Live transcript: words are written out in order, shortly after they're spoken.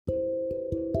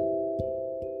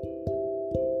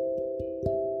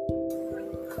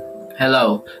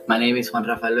Hello, my name is Juan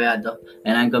Rafael Beato,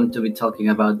 and I'm going to be talking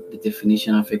about the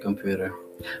definition of a computer.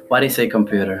 What is a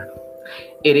computer?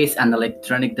 It is an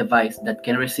electronic device that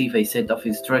can receive a set of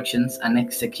instructions and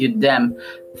execute them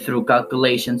through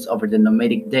calculations over the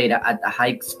numeric data at a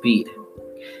high speed.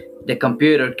 The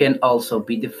computer can also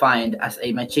be defined as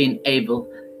a machine able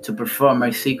to perform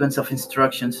a sequence of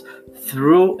instructions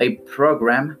through a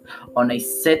program on a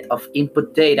set of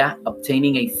input data,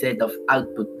 obtaining a set of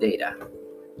output data.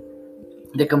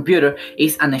 The computer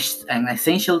is an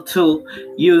essential tool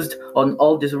used on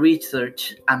all this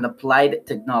research and applied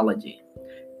technology.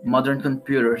 Modern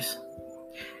computers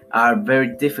are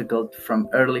very difficult from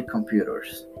early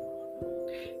computers.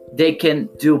 They can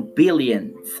do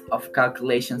billions of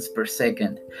calculations per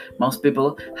second. Most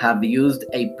people have used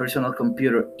a personal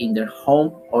computer in their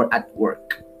home or at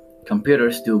work.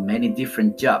 Computers do many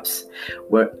different jobs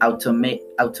where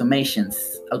automation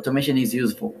is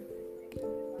useful.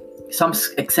 Some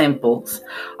examples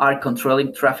are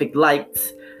controlling traffic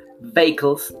lights,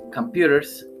 vehicles,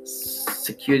 computers,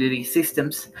 security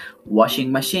systems,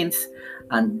 washing machines,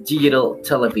 and digital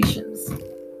televisions.